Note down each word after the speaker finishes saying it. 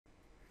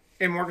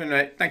Hey,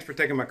 Morgan, thanks for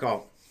taking my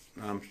call.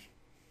 I'm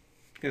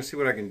going to see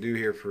what I can do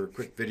here for a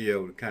quick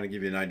video to kind of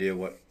give you an idea of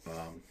what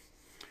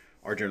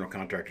our general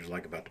contractors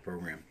like about the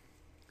program.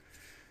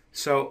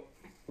 So,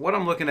 what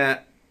I'm looking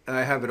at,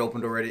 I have it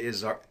opened already,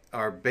 is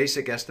our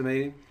basic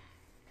estimating.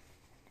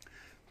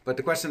 But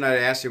the question I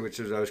asked you, which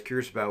is I was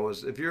curious about,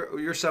 was if you're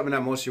subbing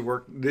out most of your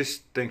work, this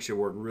thing should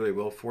work really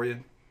well for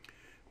you.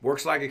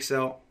 Works like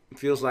Excel,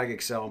 feels like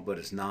Excel, but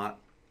it's not.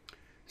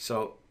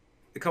 So,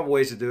 a couple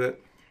ways to do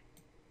it.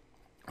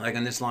 Like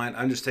on this line,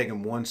 I'm just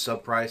taking one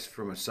sub price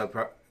from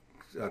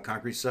a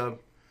concrete sub.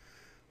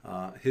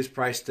 His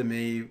price to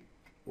me,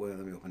 well, let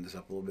me open this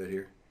up a little bit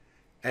here.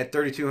 At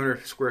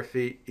 3,200 square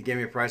feet, he gave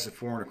me a price of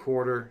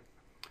 4.25.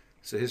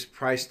 So his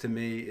price to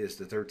me is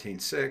the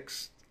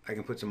 13.6. I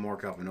can put some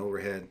markup and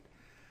overhead.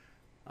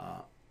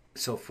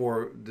 So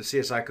for the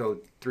CSI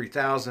code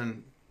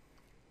 3000,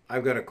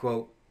 I've got a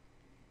quote.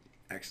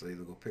 Actually,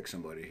 we'll go pick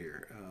somebody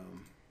here.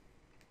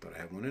 Thought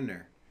I had one in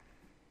there.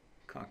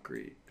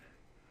 Concrete.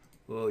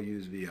 We'll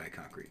use VI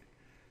Concrete.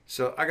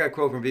 So I got a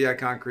quote from VI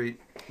Concrete.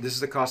 This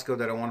is the cost code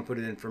that I want to put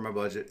it in for my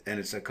budget,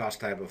 and it's a cost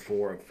type of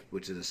 4,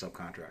 which is a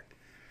subcontract.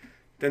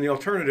 Then the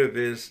alternative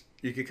is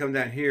you could come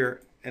down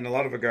here, and a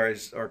lot of our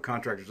guys, our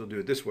contractors, will do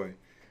it this way,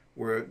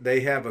 where they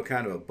have a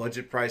kind of a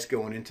budget price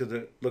going into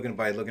the looking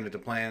at the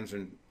plans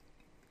and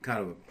kind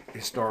of a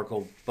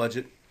historical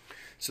budget.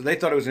 So they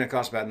thought it was going to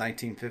cost about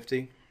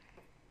 $19.50.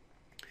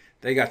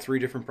 They got 3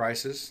 different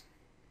prices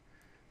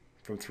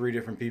from 3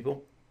 different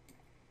people.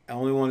 The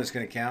only one that's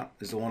going to count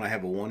is the one I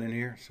have a 1 in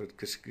here, so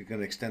it's going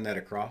to extend that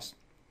across.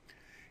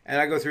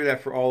 And I go through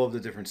that for all of the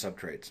different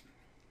subtrades.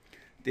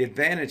 The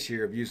advantage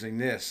here of using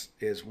this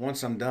is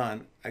once I'm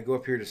done, I go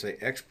up here to say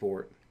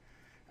export.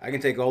 I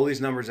can take all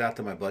these numbers out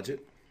to my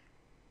budget.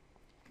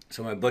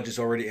 So my budget's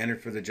already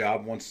entered for the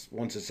job. Once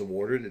it's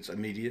awarded, it's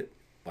immediate,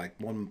 like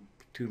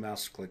 2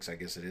 mouse clicks, I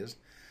guess it is.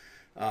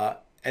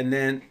 And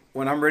then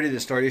when I'm ready to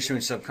start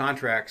issuing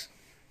subcontracts,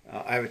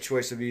 I have a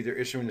choice of either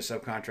issuing the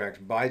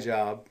subcontracts by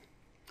job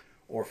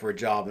or for a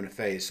job in a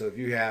phase. So if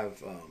you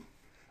have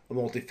a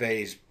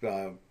multi-phase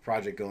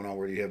project going on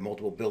where you have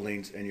multiple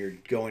buildings and you're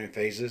going in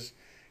phases,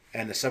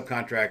 and the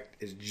subcontract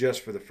is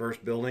just for the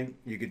first building,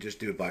 you could just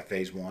do it by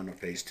phase 1 or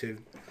phase 2,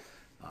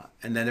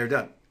 and then they're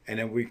done. And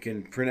then we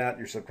can print out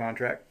your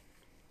subcontract.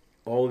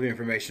 All of the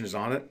information is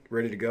on it,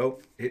 ready to go.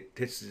 It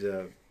hits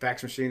the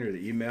fax machine or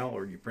the email,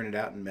 or you print it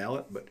out and mail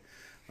it, but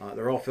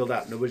they're all filled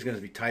out. Nobody's going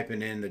to be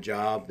typing in the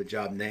job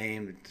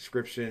name, the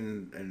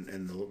description,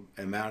 and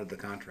the amount of the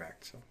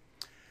contract. So.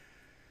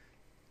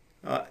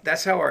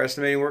 That's how our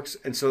estimating works,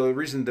 and so the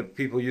reason that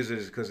people use it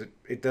is because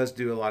it does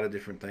do a lot of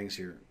different things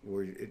here,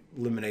 where it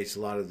eliminates a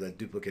lot of the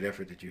duplicate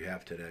effort that you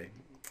have today.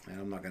 And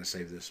I'm not going to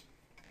save this.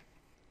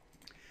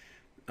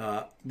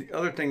 The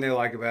other thing they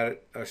like about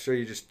it, I'll show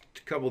you just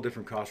a couple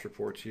different cost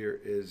reports here,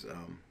 is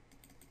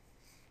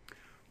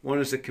one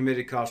is the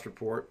committed cost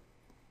report.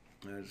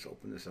 I'll just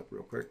open this up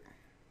real quick.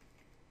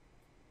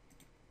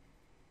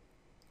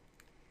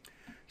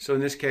 So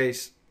in this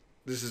case,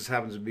 this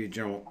happens to be a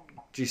general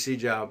GC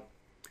job.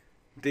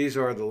 These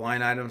are the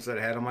line items that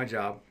I had on my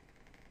job.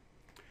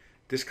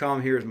 This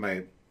column here is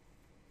my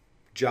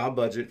job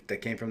budget that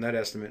came from that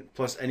estimate,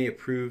 plus any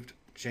approved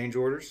change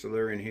orders, so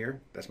they're in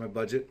here. That's my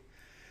budget.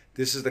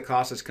 This is the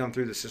cost that's come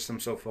through the system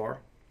so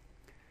far.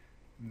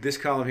 This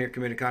column here,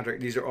 committed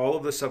contract, these are all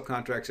of the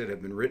subcontracts that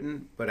have been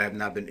written, but I have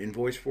not been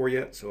invoiced for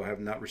yet, so I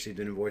have not received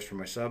an invoice for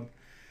my sub.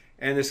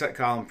 And this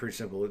column, pretty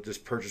simple, it's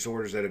just purchase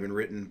orders that have been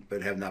written,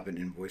 but have not been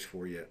invoiced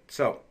for yet.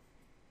 So,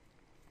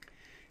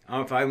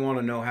 if I want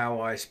to know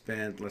how I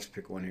spent, let's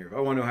pick one here. If I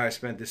want to know how I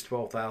spent this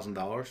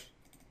 $12,000,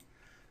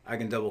 I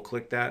can double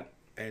click that,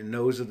 and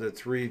those are the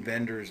 3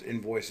 vendors'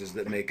 invoices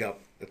that make up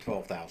the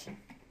 $12,000. And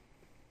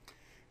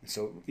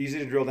so easy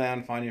to drill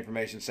down, find the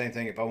information. Same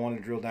thing, if I want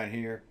to drill down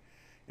here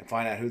and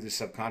find out who the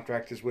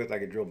subcontract is with, I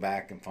could drill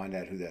back and find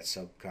out who that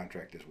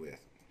subcontract is with.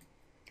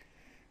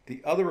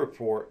 The other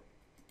report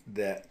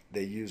that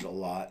they use a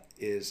lot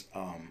is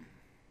under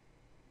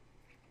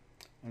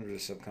the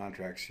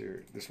subcontracts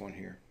here, this one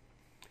here.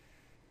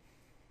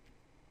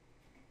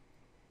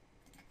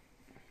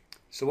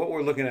 So what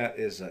we're looking at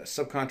is a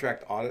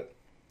subcontract audit.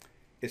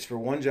 It's for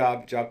one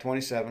job, job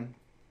 27,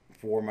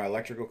 for my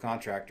electrical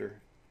contractor.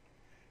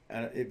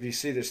 And if you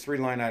see there's 3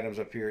 line items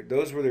up here,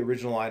 those were the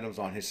original items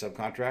on his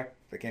subcontract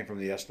that came from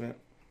the estimate.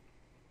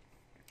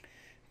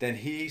 Then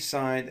he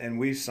signed and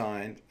we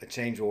signed a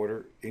change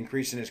order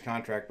increasing his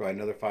contract by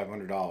another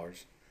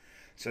 $500.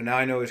 So now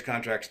I know his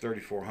contract's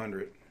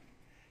 $3,400.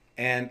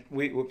 And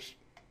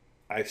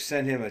I've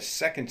sent him a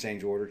second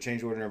change order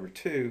number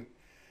 2,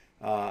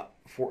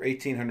 for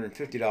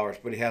 $1,850,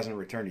 but he hasn't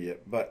returned it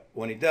yet. But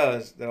when he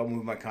does, that'll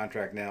move my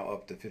contract now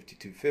up to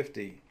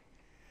 $5,250.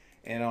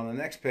 And on the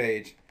next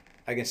page,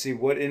 I can see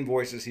what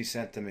invoices he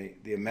sent to me,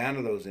 the amount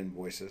of those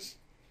invoices,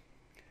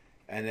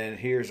 and then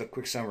here's a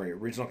quick summary: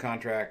 original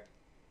contract,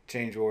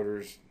 change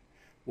orders,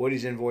 what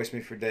he's invoiced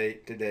me for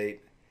to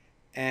date,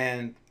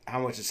 and how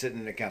much is sitting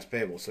in accounts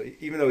payable. So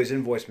even though he's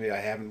invoiced me, I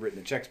haven't written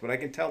the checks, but I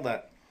can tell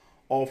that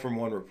all from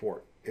one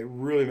report. it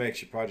really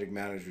makes your project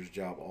manager's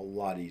job a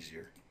lot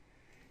easier.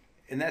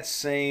 And that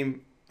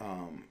same,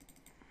 let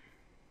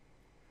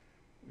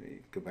me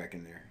go back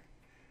in there.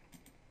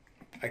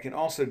 I can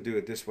also do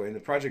it this way. And the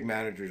project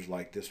managers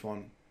like this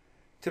one.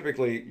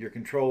 Typically, your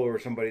controller or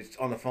somebody's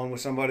on the phone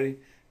with somebody,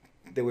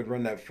 they would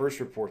run that first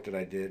report that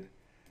I did.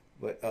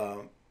 But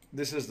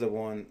this is the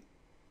one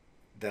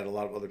that a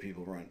lot of other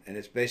people run. And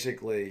it's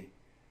basically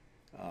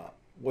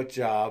what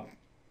job,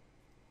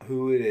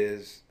 who it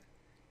is,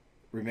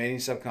 remaining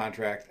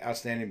subcontract,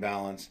 outstanding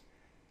balance,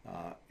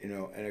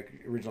 and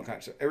original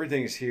contract. So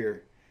everything is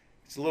here.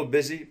 It's a little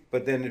busy,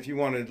 but then if you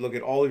wanted to look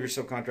at all of your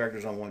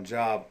subcontractors on one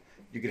job,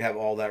 you could have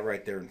all that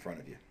right there in front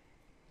of you.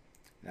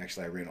 And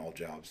actually, I ran all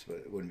jobs, but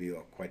it wouldn't be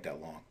quite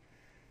that long.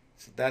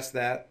 So that's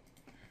that.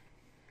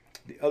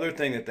 The other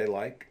thing that they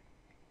like,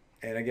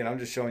 and again, I'm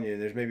just showing you,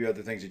 there's maybe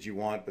other things that you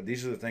want, but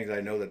these are the things I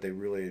know that they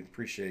really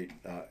appreciate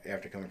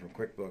after coming from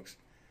QuickBooks,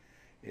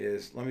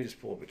 is, let me just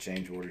pull up a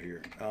change order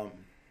here.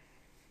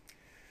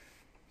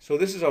 So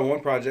this is on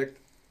one project.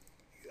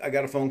 I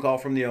got a phone call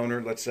from the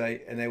owner, let's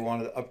say, and they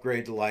wanted to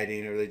upgrade the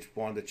lighting, or they just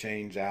wanted to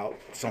change out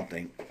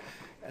something.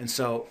 And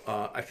so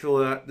I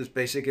fill out this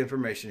basic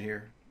information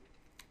here.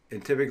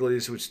 And typically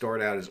this would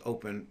start out as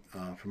open.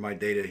 For my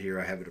data here,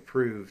 I have it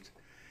approved.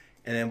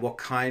 And then what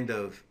kind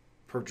of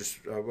purchase,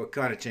 what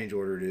kind of change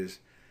order it is.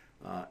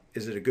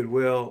 Is it a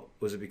goodwill?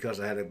 Was it because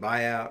I had a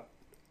buyout?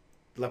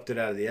 Left it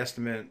out of the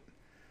estimate?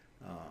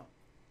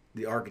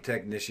 The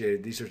architect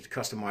initiated. These are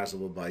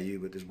customizable by you,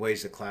 but there's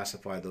ways to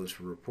classify those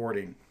for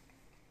reporting.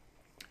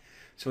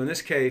 So in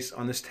this case,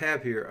 on this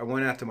tab here, I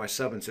went out to my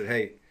sub and said,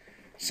 hey,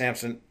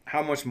 Samson,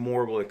 how much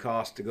more will it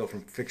cost to go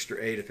from fixture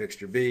A to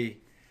fixture B?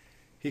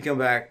 He comes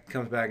back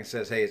and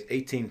says, hey, it's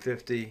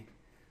 $1,850.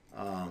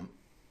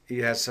 He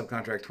has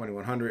subcontract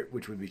 2100,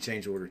 which would be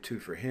change order 2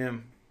 for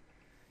him.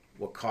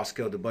 What cost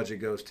code the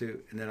budget goes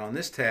to. And then on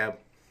this tab,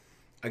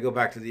 I go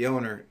back to the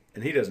owner,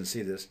 and he doesn't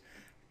see this.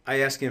 I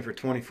ask him for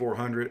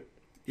 2400.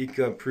 He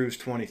approves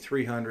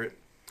 2300,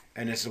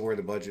 and this is where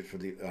the budget for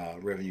the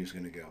revenue is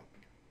going to go.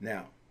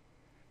 Now,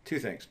 two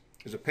things.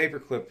 There's a paper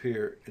clip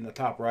here in the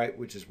top right,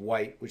 which is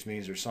white, which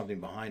means there's something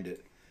behind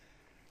it.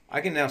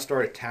 I can now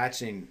start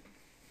attaching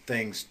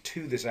things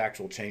to this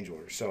actual change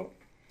order. So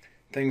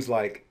things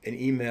like an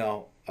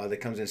email that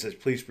comes in and says,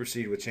 please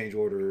proceed with change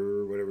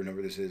order, whatever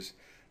number this is,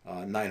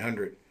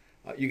 900.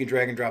 You can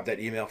drag and drop that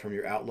email from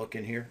your Outlook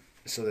in here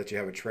so that you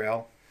have a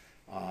trail.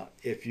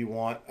 If you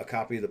want a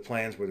copy of the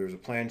plans where there was a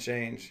plan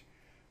change,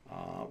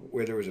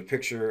 where there was a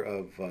picture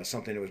of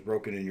something that was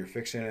broken and you're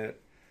fixing it,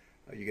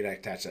 you could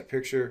attach that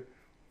picture.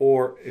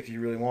 Or if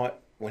you really want,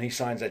 when he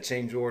signs that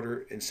change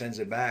order and sends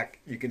it back,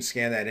 you can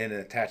scan that in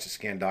and attach a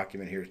scanned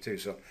document here too.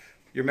 So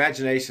your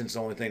imagination is the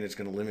only thing that's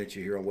going to limit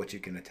you here on what you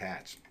can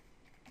attach.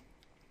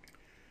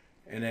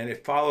 And then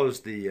it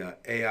follows the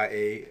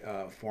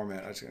AIA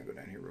format. I'm just going to go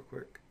down here real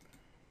quick.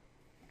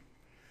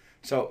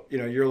 So,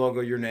 your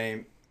logo, your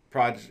name,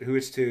 project, who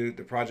it's to,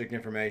 the project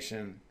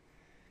information.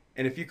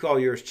 And if you call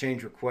yours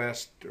change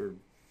request or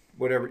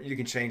whatever, you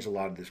can change a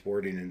lot of this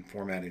wording and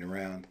formatting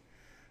around.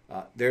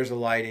 There's the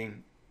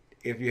lighting.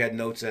 If you had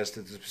notes as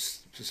to the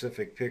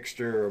specific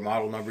fixture or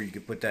model number, you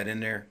could put that in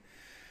there.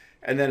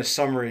 And then a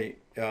summary,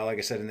 like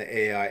I said, in the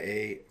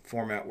AIA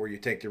format, where you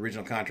take the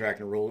original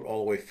contract and roll it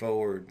all the way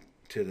forward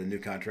to the new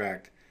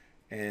contract.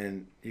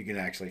 And you can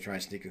actually try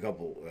and sneak a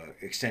couple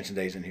extension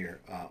days in here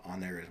on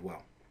there as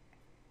well.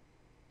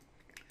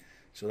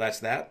 So that's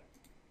that.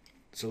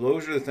 So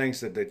those are the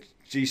things that the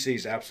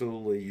GCs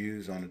absolutely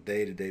use on a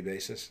day-to-day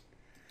basis.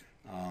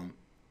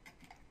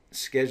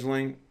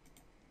 Scheduling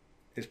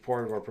is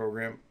part of our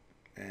program.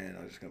 And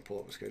I'm just going to pull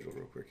up a schedule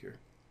real quick here.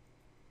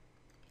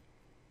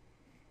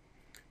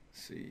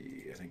 Let's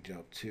see, I think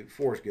job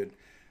 4 is good.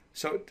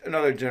 So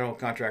another general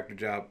contractor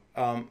job.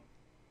 The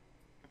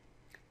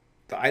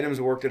items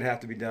of work that have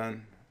to be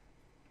done,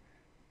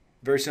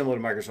 very similar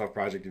to Microsoft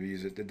Project if you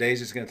use it. The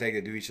days it's going to take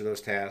to do each of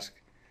those tasks.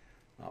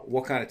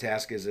 What kind of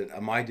task is it?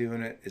 Am I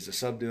doing it? Is the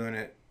sub doing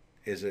it?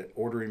 Is it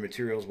ordering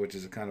materials, which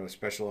is a kind of a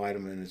special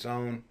item in its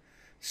own?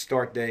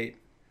 Start date.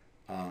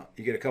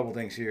 You get a couple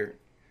things here.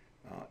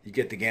 You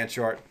get the Gantt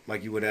chart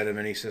like you would out of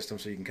any system,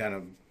 so you can kind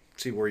of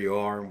see where you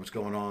are and what's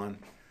going on.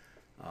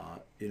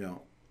 And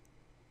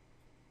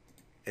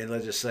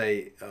let's just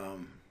say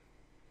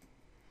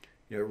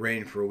it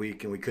rained for a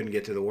week and we couldn't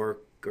get to the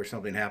work or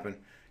something happened.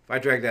 If I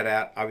drag that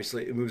out,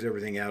 obviously it moves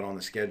everything out on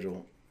the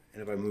schedule.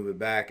 And if I move it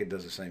back, it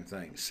does the same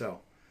thing. So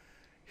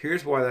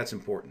here's why that's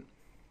important.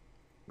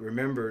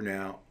 Remember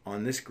now,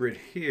 on this grid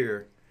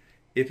here,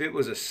 if it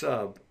was a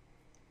sub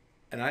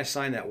and I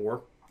assign that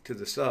work to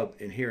the sub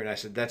in here and I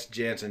said that's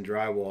Jansen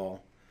drywall,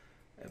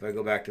 if I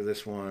go back to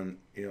this one,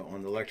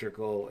 on the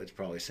electrical, it's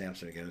probably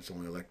Samson again. It's the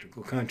only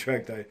electrical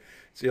contract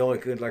it's the only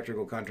good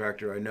electrical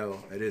contractor I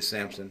know. It is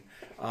Samson.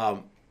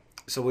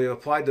 So we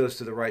applied those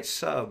to the right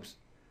subs.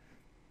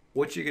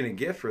 What you're going to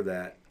get for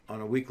that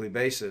on a weekly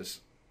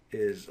basis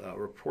is a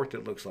report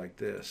that looks like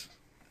this,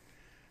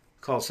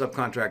 called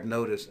subcontract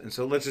notice. And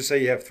so let's just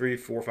say you have 3,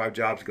 4, 5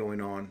 jobs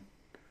going on.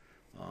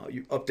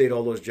 You update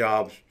all those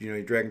jobs.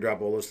 You drag and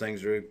drop all those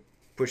things, or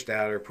pushed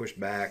out or pushed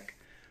back,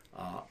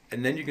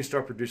 and then you can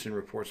start producing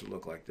reports that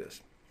look like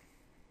this.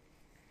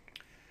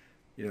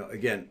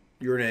 Again,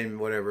 your name,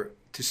 whatever,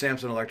 to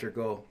Samson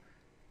Electrical.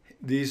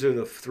 These are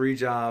the 3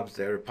 jobs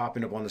that are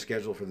popping up on the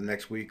schedule for the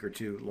next week or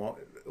 2,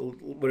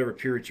 whatever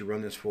period you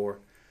run this for.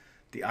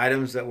 The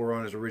items that were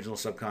on his original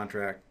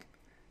subcontract,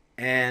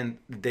 and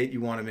the date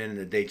you want them in and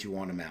the date you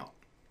want them out.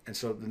 And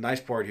so the nice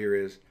part here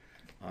is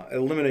it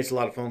eliminates a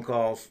lot of phone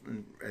calls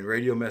and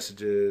radio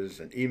messages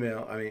and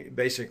email. I mean,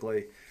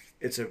 basically,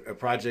 it's a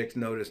project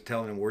notice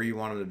telling them where you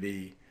want them to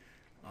be.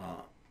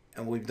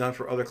 And what we've done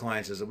for other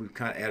clients is that we've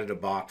kind of added a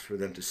box for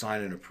them to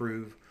sign and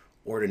approve,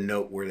 or to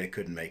note where they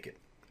couldn't make it,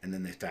 and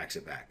then they fax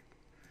it back.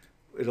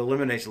 It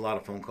eliminates a lot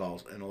of phone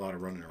calls and a lot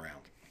of running around.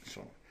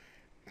 So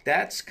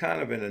that's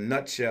kind of in a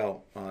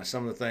nutshell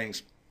some of the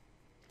things.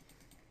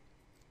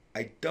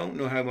 I don't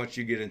know how much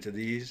you get into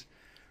these,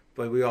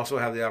 but we also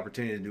have the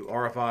opportunity to do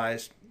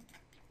RFIs,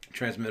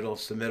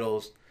 transmittals,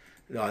 submittals,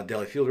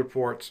 daily field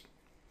reports,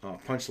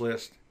 punch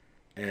list,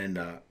 and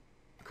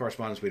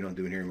correspondence we don't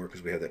do in here anymore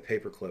because we have that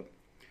paper clip.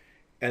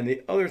 And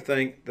the other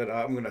thing that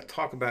I'm going to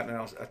talk about, and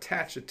I'll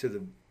attach it to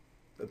the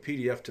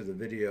PDF to the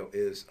video,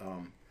 is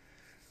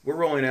we're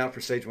rolling out for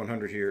Sage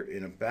 100 here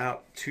in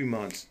about 2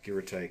 months, give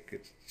or take.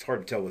 It's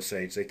hard to tell with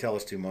Sage. They tell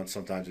us 2 months.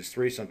 Sometimes it's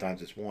 3,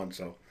 sometimes it's 1.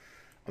 So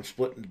I'm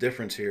splitting the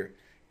difference here.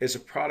 Is a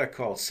product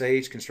called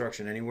Sage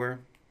Construction Anywhere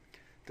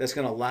that's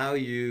going to allow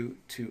you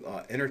to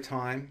enter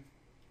time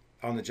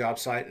on the job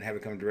site and have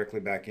it come directly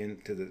back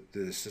into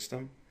the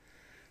system.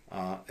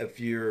 If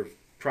your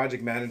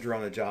project manager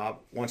on the job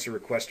wants to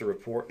request a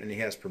report and he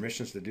has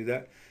permissions to do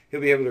that,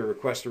 he'll be able to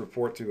request a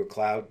report through a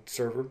cloud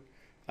server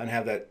and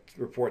have that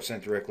report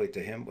sent directly to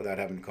him without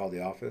having to call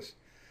the office.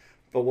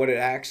 But what it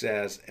acts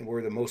as, and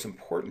where the most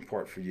important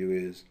part for you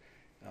is,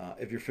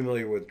 if you're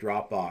familiar with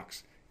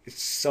Dropbox,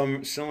 it's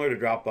similar to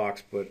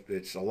Dropbox, but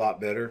it's a lot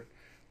better.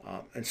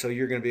 And so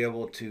you're going to be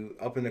able to,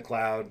 up in the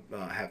cloud,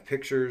 have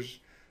pictures,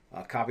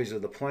 copies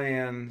of the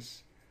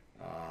plans,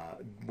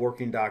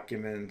 working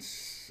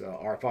documents,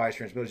 RFIs,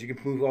 transmittals. You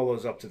can move all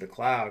those up to the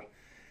cloud,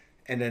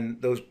 and then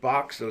those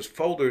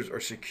folders are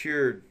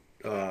secured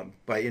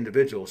by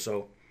individuals.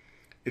 So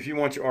if you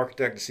want your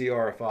architect to see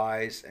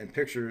RFIs and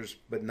pictures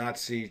but not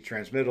see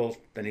transmittals,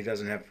 then he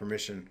doesn't have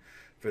permission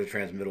for the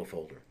transmittal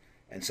folder.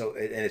 And so,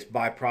 and it's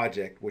by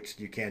project, which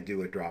you can't do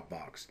with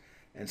Dropbox.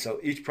 And so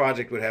each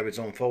project would have its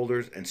own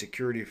folders and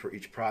security for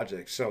each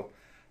project. So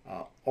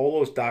all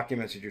those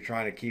documents that you're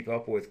trying to keep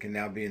up with can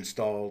now be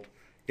installed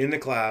in the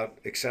cloud,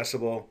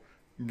 accessible,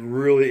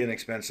 really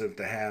inexpensive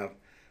to have.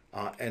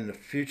 And the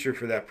future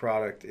for that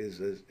product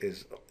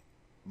is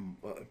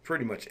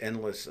pretty much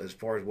endless as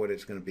far as what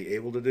it's going to be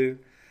able to do.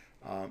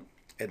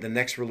 And the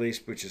next release,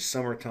 which is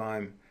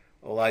summertime,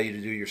 will allow you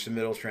to do your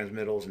submittals,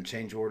 transmittals, and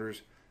change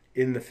orders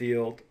in the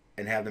field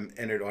and have them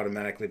entered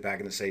automatically back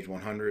in the Sage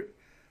 100,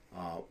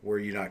 where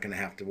you're not going to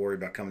have to worry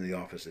about coming to the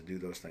office to do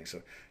those things.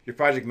 So your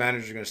project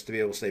managers are going to be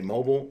able to stay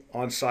mobile,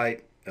 on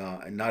site,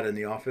 and not in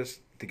the office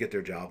to get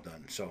their job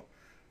done. So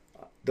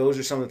those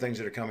are some of the things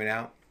that are coming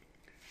out.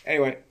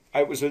 Anyway,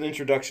 it was an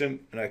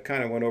introduction, and I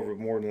kind of went over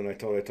more than I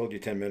told. I told you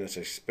 10 minutes.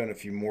 I spent a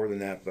few more than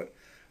that, but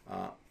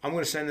I'm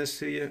going to send this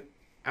to you.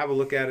 Have a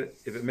look at it.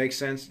 If it makes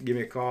sense, give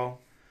me a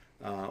call.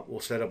 We'll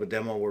set up a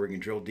demo where we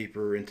can drill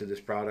deeper into this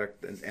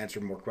product and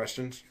answer more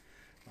questions.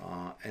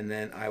 And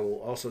then I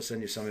will also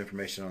send you some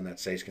information on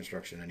that Sage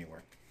Construction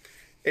Anywhere.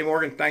 Hey,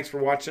 Morgan, thanks for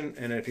watching.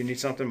 And if you need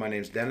something, my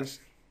name's Dennis,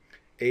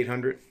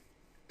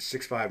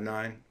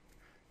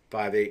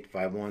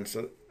 800-659-5851.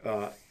 So,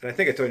 and I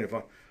think I told you on the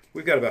phone,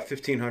 we've got about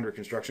 1,500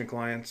 construction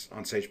clients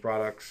on Sage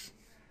products.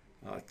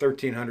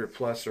 1,300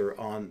 plus are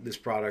on this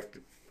product.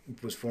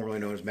 It was formerly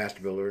known as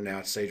Master Builder. Now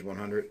it's Sage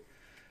 100.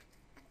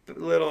 A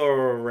little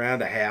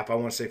around a half, I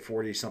want to say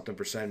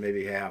 40-something%,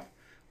 maybe half,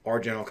 are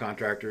general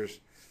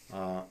contractors.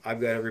 I've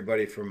got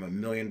everybody from $1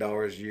 million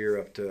a year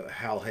up to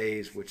Hal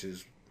Hayes, which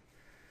is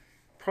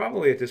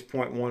probably at this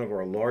point one of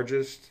our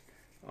largest.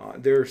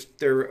 They're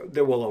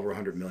well over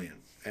 100 million,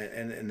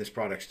 and this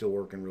product's still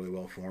working really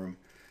well for them.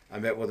 I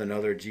met with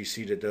another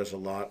GC that does a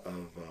lot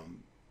of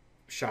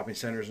shopping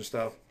centers and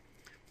stuff.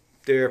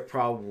 They're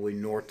probably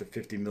north of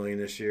 50 million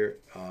this year,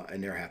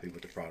 and they're happy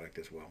with the product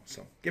as well.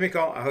 So give me a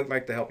call. I'd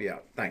like to help you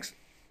out. Thanks.